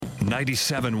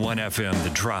97.1 FM The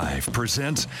Drive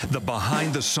presents the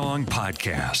Behind the Song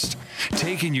podcast,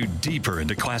 taking you deeper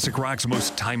into classic rock's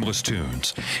most timeless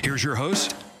tunes. Here's your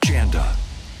host, Janda.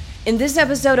 In this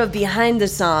episode of Behind the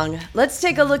Song, let's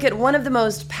take a look at one of the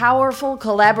most powerful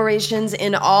collaborations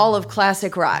in all of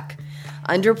classic rock,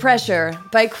 Under Pressure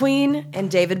by Queen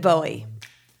and David Bowie.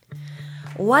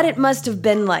 What it must have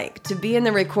been like to be in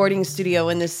the recording studio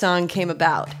when this song came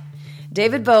about.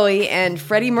 David Bowie and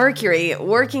Freddie Mercury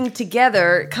working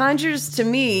together conjures to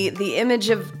me the image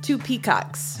of two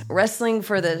peacocks wrestling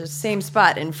for the same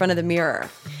spot in front of the mirror.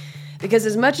 Because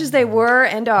as much as they were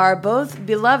and are both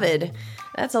beloved,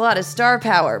 that's a lot of star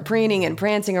power preening and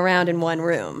prancing around in one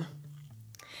room.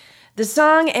 The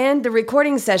song and the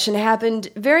recording session happened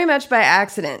very much by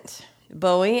accident.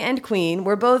 Bowie and Queen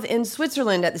were both in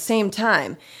Switzerland at the same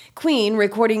time, Queen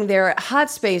recording their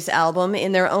Hot Space album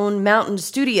in their own mountain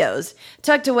studios,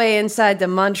 tucked away inside the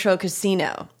Montreux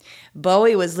Casino.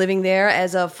 Bowie was living there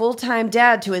as a full-time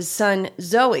dad to his son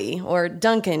Zoe, or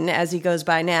Duncan as he goes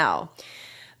by now.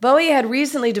 Bowie had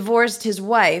recently divorced his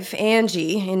wife,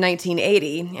 Angie, in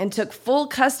 1980, and took full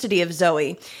custody of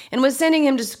Zoe, and was sending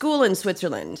him to school in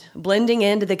Switzerland, blending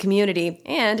into the community,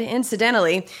 and,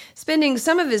 incidentally, spending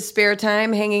some of his spare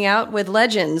time hanging out with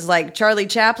legends like Charlie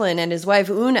Chaplin and his wife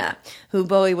Una, who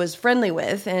Bowie was friendly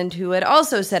with, and who had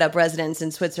also set up residence in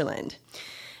Switzerland.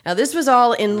 Now, this was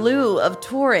all in lieu of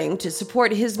touring to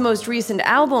support his most recent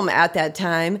album at that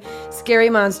time, Scary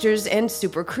Monsters and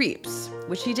Super Creeps,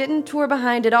 which he didn't tour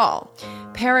behind at all,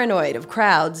 paranoid of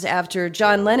crowds after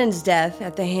John Lennon's death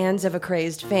at the hands of a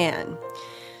crazed fan.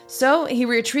 So he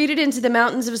retreated into the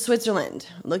mountains of Switzerland,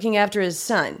 looking after his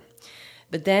son.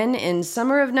 But then, in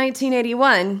summer of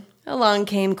 1981, along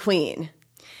came Queen.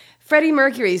 Freddie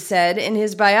Mercury said in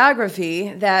his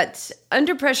biography that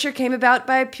Under Pressure came about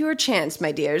by pure chance,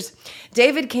 my dears.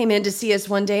 David came in to see us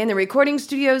one day in the recording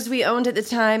studios we owned at the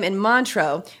time in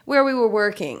Montreux, where we were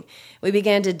working. We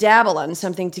began to dabble on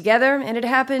something together, and it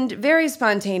happened very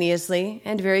spontaneously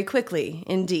and very quickly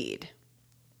indeed.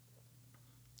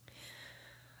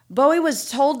 Bowie was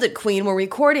told that Queen were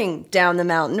recording down the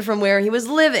mountain from where he was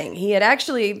living. He had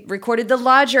actually recorded the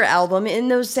Lodger album in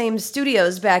those same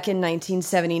studios back in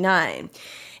 1979.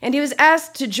 And he was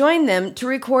asked to join them to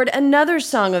record another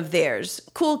song of theirs,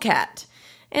 Cool Cat.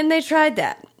 And they tried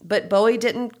that, but Bowie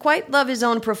didn't quite love his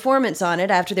own performance on it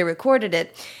after they recorded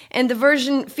it, and the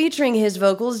version featuring his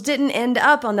vocals didn't end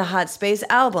up on the Hot Space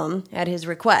album at his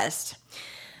request.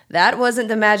 That wasn't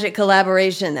the magic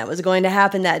collaboration that was going to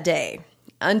happen that day.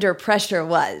 Under Pressure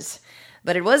was.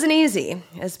 But it wasn't easy,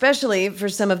 especially for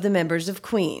some of the members of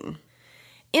Queen.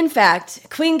 In fact,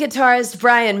 Queen guitarist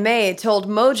Brian May told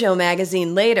Mojo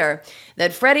magazine later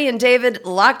that Freddie and David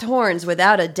locked horns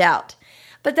without a doubt.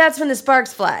 But that's when the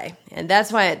sparks fly, and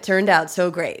that's why it turned out so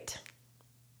great.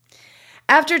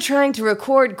 After trying to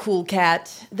record Cool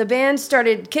Cat, the band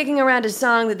started kicking around a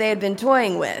song that they had been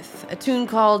toying with, a tune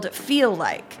called Feel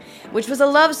Like, which was a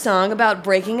love song about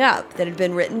breaking up that had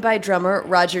been written by drummer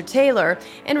Roger Taylor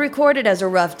and recorded as a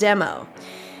rough demo.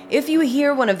 If you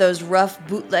hear one of those rough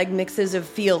bootleg mixes of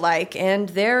Feel Like, and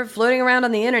they're floating around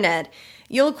on the internet,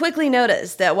 you'll quickly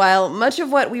notice that while much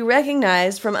of what we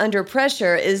recognize from Under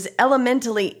Pressure is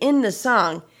elementally in the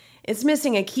song, it's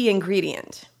missing a key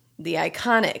ingredient. The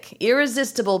iconic,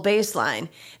 irresistible bass line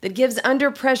that gives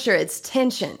Under Pressure its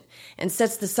tension and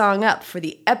sets the song up for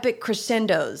the epic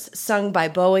crescendos sung by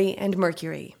Bowie and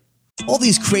Mercury. All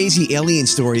these crazy alien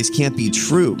stories can't be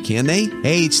true, can they?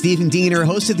 Hey, it's Stephen Diener,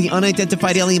 host of the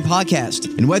Unidentified Alien Podcast.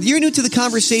 And whether you're new to the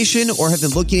conversation or have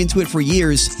been looking into it for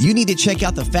years, you need to check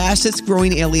out the fastest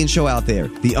growing alien show out there,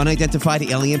 the Unidentified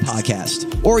Alien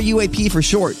Podcast, or UAP for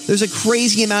short. There's a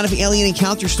crazy amount of alien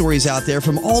encounter stories out there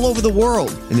from all over the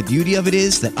world. And the beauty of it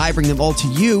is that I bring them all to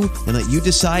you and let you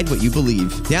decide what you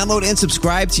believe. Download and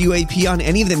subscribe to UAP on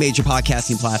any of the major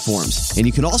podcasting platforms. And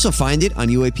you can also find it on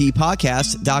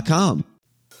UAPpodcast.com.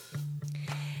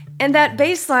 And that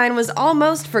bass line was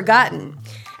almost forgotten.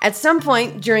 At some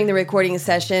point during the recording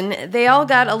session, they all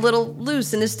got a little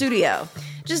loose in the studio.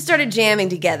 Just started jamming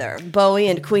together, Bowie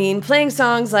and Queen playing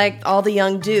songs like All the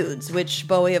Young Dudes, which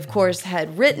Bowie, of course,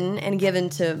 had written and given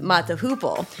to Mott the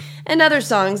Hoople, and other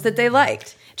songs that they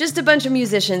liked. Just a bunch of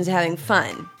musicians having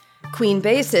fun. Queen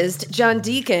bassist John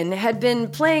Deacon had been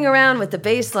playing around with the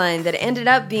bass line that ended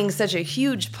up being such a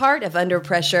huge part of Under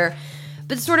Pressure,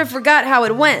 but sort of forgot how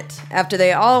it went after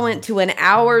they all went to an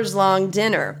hours-long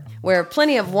dinner, where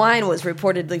plenty of wine was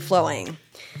reportedly flowing.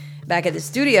 Back at the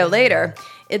studio later,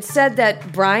 it's said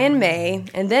that Brian May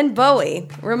and then Bowie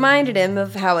reminded him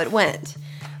of how it went,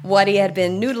 what he had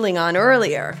been noodling on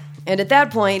earlier, and at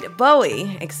that point,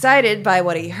 Bowie, excited by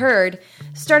what he heard,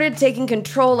 started taking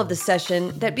control of the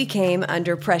session that became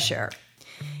Under Pressure.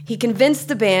 He convinced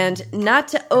the band not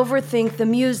to overthink the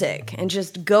music and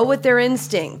just go with their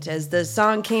instinct as the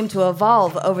song came to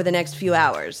evolve over the next few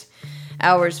hours.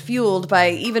 Hours fueled by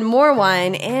even more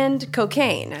wine and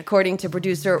cocaine, according to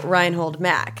producer Reinhold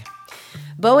Mack.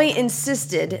 Bowie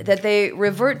insisted that they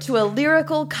revert to a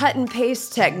lyrical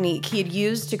cut-and-paste technique he had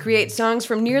used to create songs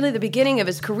from nearly the beginning of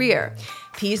his career.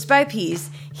 Piece by piece,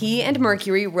 he and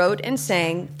Mercury wrote and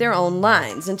sang their own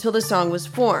lines until the song was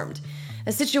formed.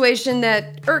 A situation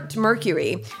that irked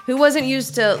Mercury, who wasn't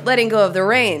used to letting go of the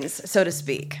reins, so to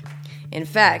speak. In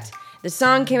fact, the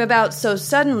song came about so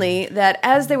suddenly that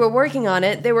as they were working on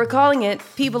it, they were calling it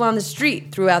People on the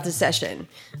Street throughout the session,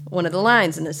 one of the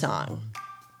lines in the song.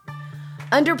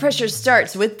 Under Pressure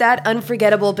starts with that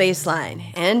unforgettable bass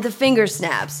line, and the finger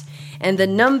snaps, and the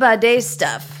Numba Day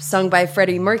stuff sung by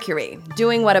Freddie Mercury,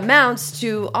 doing what amounts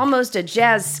to almost a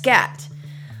jazz scat.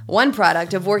 One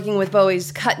product of working with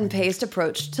Bowie's cut-and-paste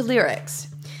approach to lyrics.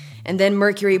 And then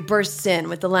Mercury bursts in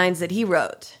with the lines that he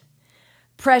wrote.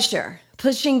 Pressure,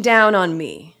 pushing down on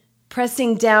me,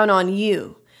 pressing down on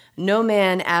you, no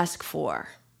man ask for.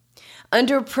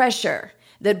 Under pressure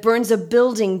that burns a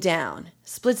building down,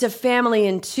 splits a family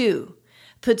in two,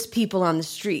 puts people on the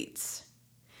streets.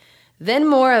 Then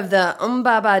more of the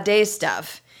Umbaba Day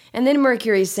stuff, and then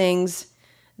Mercury sings,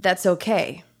 That's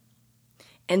Okay.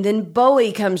 And then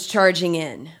Bowie comes charging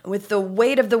in, with the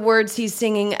weight of the words he's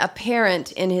singing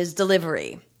apparent in his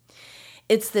delivery.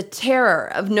 It's the terror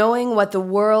of knowing what the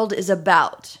world is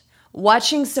about,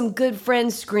 watching some good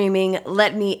friends screaming,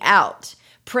 let me out,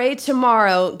 pray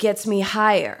tomorrow gets me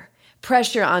higher,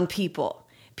 pressure on people,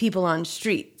 people on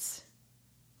streets.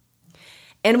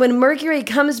 And when Mercury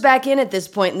comes back in at this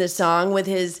point in the song with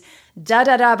his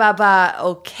da-da-da-ba-ba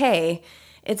okay,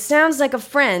 it sounds like a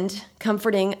friend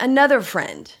comforting another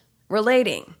friend,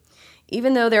 relating,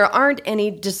 even though there aren't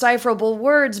any decipherable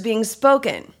words being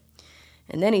spoken.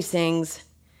 And then he sings,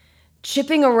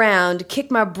 chipping around,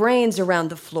 kick my brains around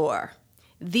the floor.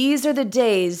 These are the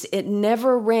days it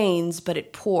never rains, but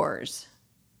it pours.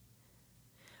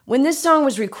 When this song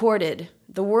was recorded,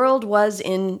 the world was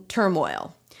in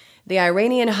turmoil. The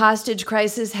Iranian hostage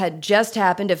crisis had just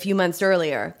happened a few months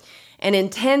earlier. An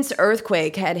intense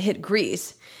earthquake had hit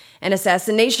Greece. An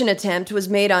assassination attempt was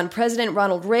made on President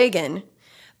Ronald Reagan.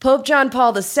 Pope John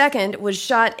Paul II was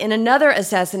shot in another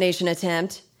assassination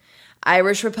attempt.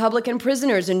 Irish Republican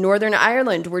prisoners in Northern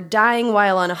Ireland were dying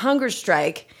while on a hunger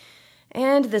strike.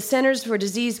 And the Centers for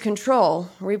Disease Control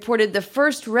reported the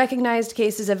first recognized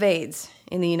cases of AIDS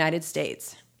in the United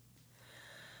States.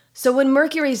 So when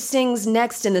Mercury sings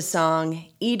next in the song,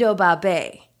 Ido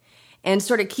Babe, and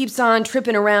sort of keeps on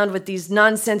tripping around with these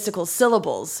nonsensical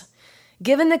syllables,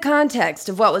 given the context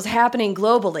of what was happening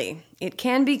globally, it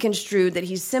can be construed that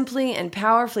he's simply and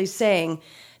powerfully saying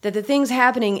that the things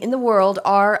happening in the world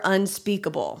are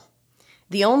unspeakable.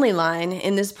 The only line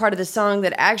in this part of the song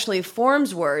that actually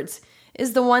forms words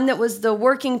is the one that was the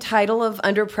working title of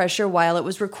Under Pressure while it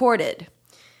was recorded,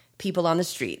 People on the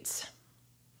Streets.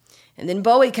 And then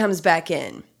Bowie comes back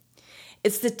in.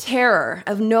 It's the terror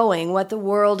of knowing what the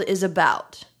world is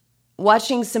about.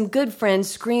 Watching some good friends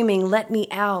screaming, let me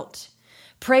out.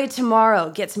 Pray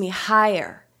tomorrow gets me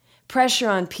higher. Pressure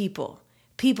on people,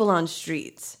 people on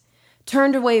streets.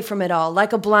 Turned away from it all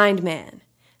like a blind man.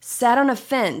 Sat on a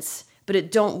fence, but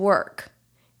it don't work.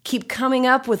 Keep coming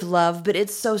up with love, but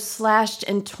it's so slashed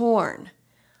and torn.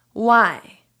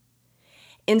 Why?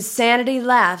 Insanity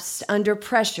laughs under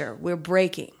pressure, we're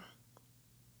breaking.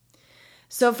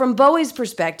 So from Bowie's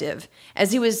perspective,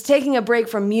 as he was taking a break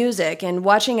from music and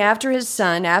watching after his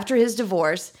son after his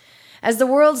divorce, as the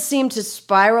world seemed to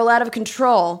spiral out of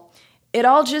control, it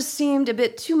all just seemed a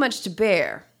bit too much to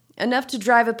bear, enough to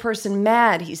drive a person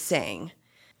mad, he's saying.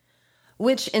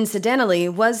 Which, incidentally,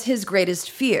 was his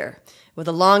greatest fear, with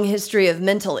a long history of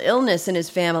mental illness in his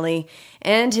family,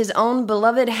 and his own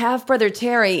beloved half-brother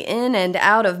Terry in and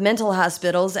out of mental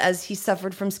hospitals as he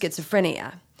suffered from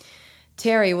schizophrenia.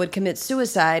 Terry would commit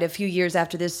suicide a few years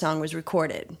after this song was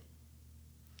recorded.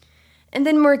 And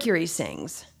then Mercury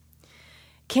sings,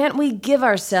 can't we give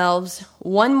ourselves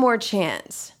one more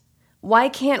chance? Why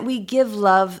can't we give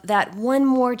love that one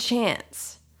more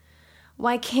chance?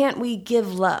 Why can't we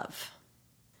give love?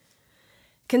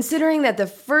 Considering that the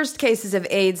first cases of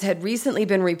AIDS had recently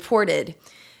been reported,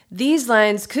 these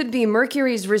lines could be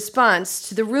Mercury's response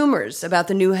to the rumors about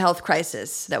the new health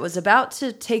crisis that was about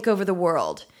to take over the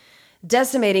world,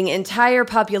 decimating entire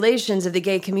populations of the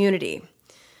gay community,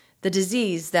 the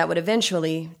disease that would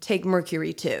eventually take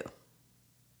Mercury too.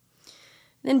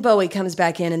 Then Bowie comes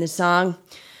back in the song.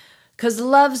 'Cause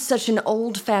love's such an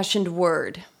old-fashioned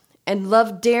word, and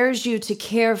love dares you to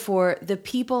care for the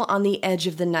people on the edge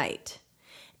of the night.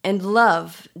 And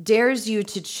love dares you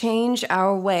to change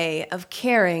our way of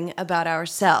caring about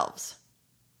ourselves.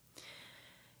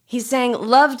 He's saying,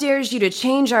 love dares you to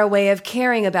change our way of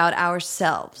caring about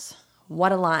ourselves.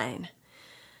 What a line.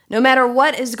 No matter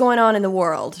what is going on in the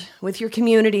world, with your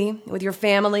community, with your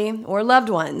family, or loved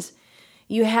ones,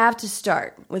 you have to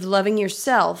start with loving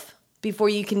yourself before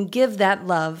you can give that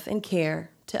love and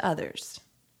care to others.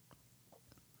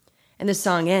 And the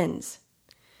song ends.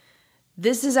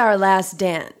 This is our last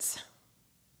dance.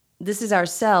 This is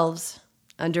ourselves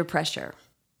under pressure.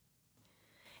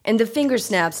 And the finger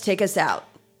snaps take us out.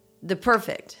 The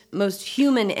perfect, most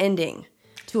human ending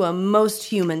to a most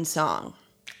human song.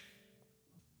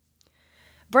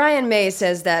 Brian May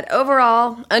says that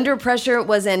overall, Under Pressure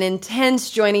was an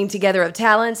intense joining together of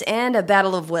talents and a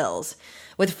battle of wills,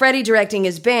 with Freddie directing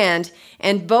his band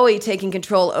and Bowie taking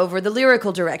control over the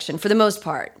lyrical direction for the most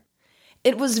part.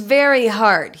 It was very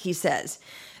hard, he says,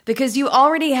 because you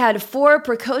already had 4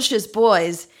 precocious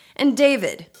boys and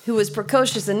David, who was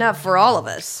precocious enough for all of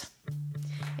us.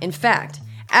 In fact,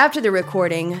 after the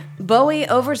recording, Bowie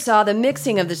oversaw the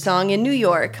mixing of the song in New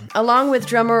York, along with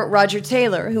drummer Roger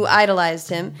Taylor, who idolized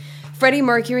him, Freddie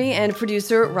Mercury, and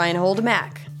producer Reinhold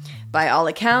Mack. By all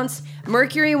accounts,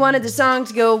 Mercury wanted the song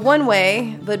to go one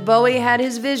way, but Bowie had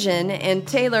his vision, and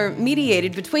Taylor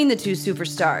mediated between the two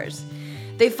superstars.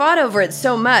 They fought over it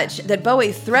so much that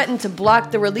Bowie threatened to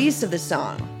block the release of the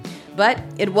song. But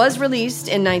it was released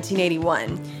in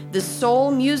 1981, the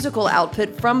sole musical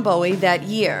output from Bowie that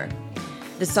year.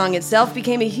 The song itself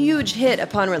became a huge hit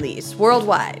upon release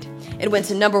worldwide. It went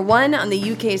to number 1 on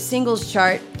the UK singles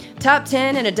chart, top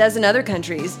 10 in a dozen other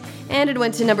countries, and it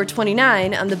went to number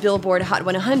 29 on the Billboard Hot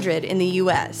 100 in the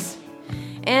US.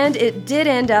 And it did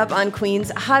end up on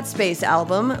Queen's Hot Space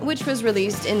album, which was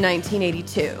released in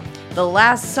 1982. The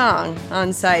last song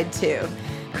on side 2,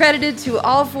 credited to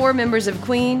all 4 members of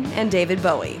Queen and David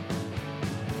Bowie.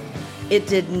 It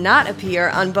did not appear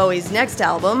on Bowie's next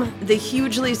album, the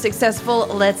hugely successful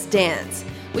Let's Dance,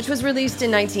 which was released in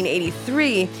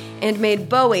 1983 and made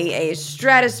Bowie a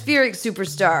stratospheric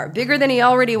superstar, bigger than he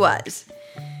already was.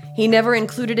 He never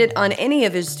included it on any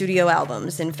of his studio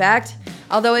albums, in fact,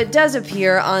 although it does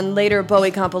appear on later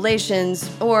Bowie compilations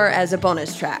or as a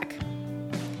bonus track.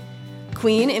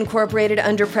 Queen incorporated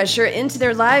Under Pressure into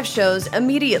their live shows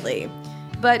immediately,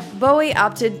 but Bowie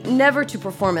opted never to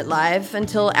perform it live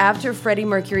until after Freddie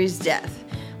Mercury's death,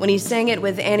 when he sang it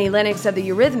with Annie Lennox of the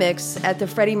Eurythmics at the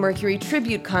Freddie Mercury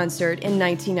tribute concert in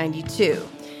 1992,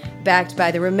 backed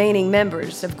by the remaining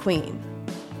members of Queen.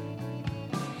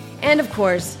 And of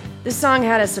course, the song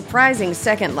had a surprising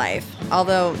second life,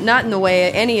 although not in the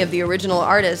way any of the original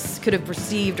artists could have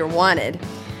perceived or wanted.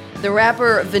 The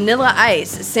rapper Vanilla Ice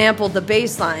sampled the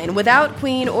bass line without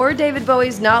Queen or David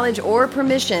Bowie's knowledge or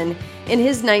permission in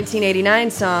his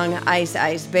 1989 song, Ice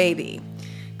Ice Baby.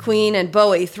 Queen and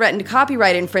Bowie threatened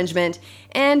copyright infringement,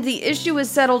 and the issue was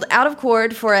settled out of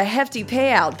court for a hefty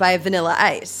payout by Vanilla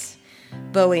Ice.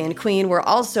 Bowie and Queen were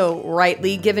also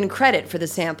rightly given credit for the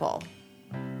sample.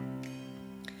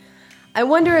 I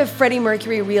wonder if Freddie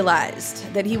Mercury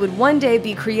realized that he would one day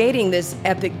be creating this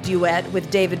epic duet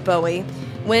with David Bowie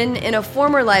when, in a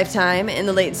former lifetime in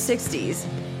the late 60s,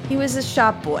 he was a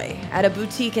shop boy at a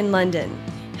boutique in London,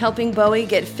 helping Bowie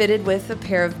get fitted with a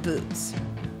pair of boots.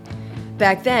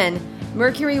 Back then,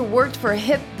 Mercury worked for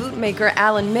hip bootmaker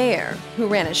Alan Mayer, who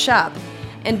ran a shop,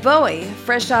 and Bowie,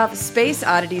 fresh off Space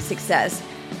Oddity success,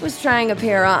 was trying a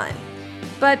pair on.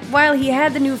 But while he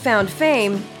had the newfound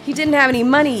fame, he didn't have any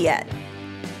money yet.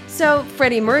 So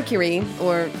Freddie Mercury,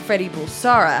 or Freddie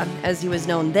Bulsara, as he was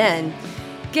known then,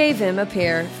 gave him a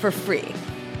pair for free.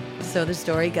 So the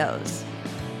story goes.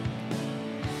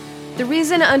 The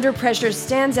reason Under Pressure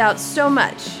stands out so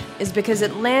much is because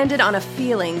it landed on a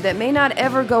feeling that may not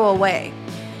ever go away.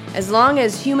 As long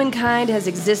as humankind has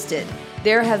existed,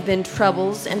 there have been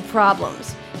troubles and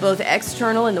problems, both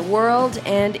external in the world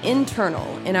and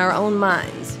internal in our own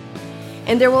minds.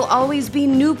 And there will always be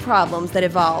new problems that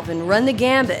evolve and run the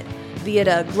gambit, be it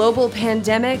a global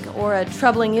pandemic or a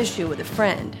troubling issue with a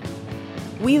friend.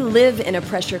 We live in a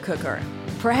pressure cooker,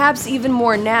 perhaps even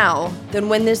more now than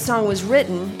when this song was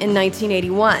written in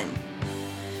 1981.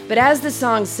 But as the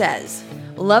song says,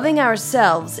 loving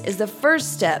ourselves is the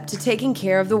first step to taking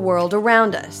care of the world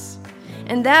around us.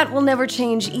 And that will never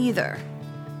change either,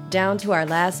 down to our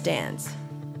last dance.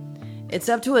 It's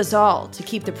up to us all to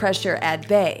keep the pressure at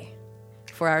bay,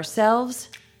 for ourselves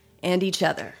and each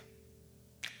other.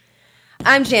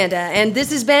 I'm Janda, and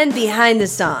this has been Behind the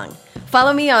Song.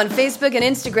 Follow me on Facebook and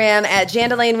Instagram at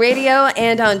Janda Lane Radio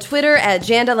and on Twitter at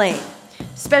Janda Lane.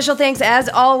 Special thanks, as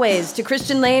always, to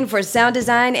Christian Lane for sound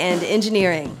design and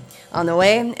engineering. On the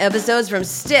way, episodes from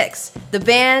Styx, the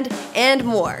band, and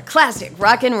more classic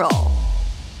rock and roll.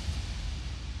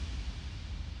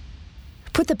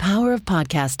 Put the power of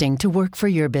podcasting to work for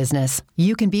your business.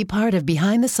 You can be part of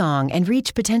Behind the Song and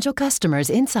reach potential customers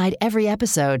inside every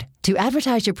episode. To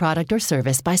advertise your product or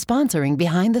service by sponsoring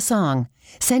Behind the Song,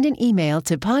 send an email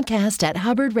to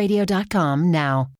podcast@hubbardradio.com now.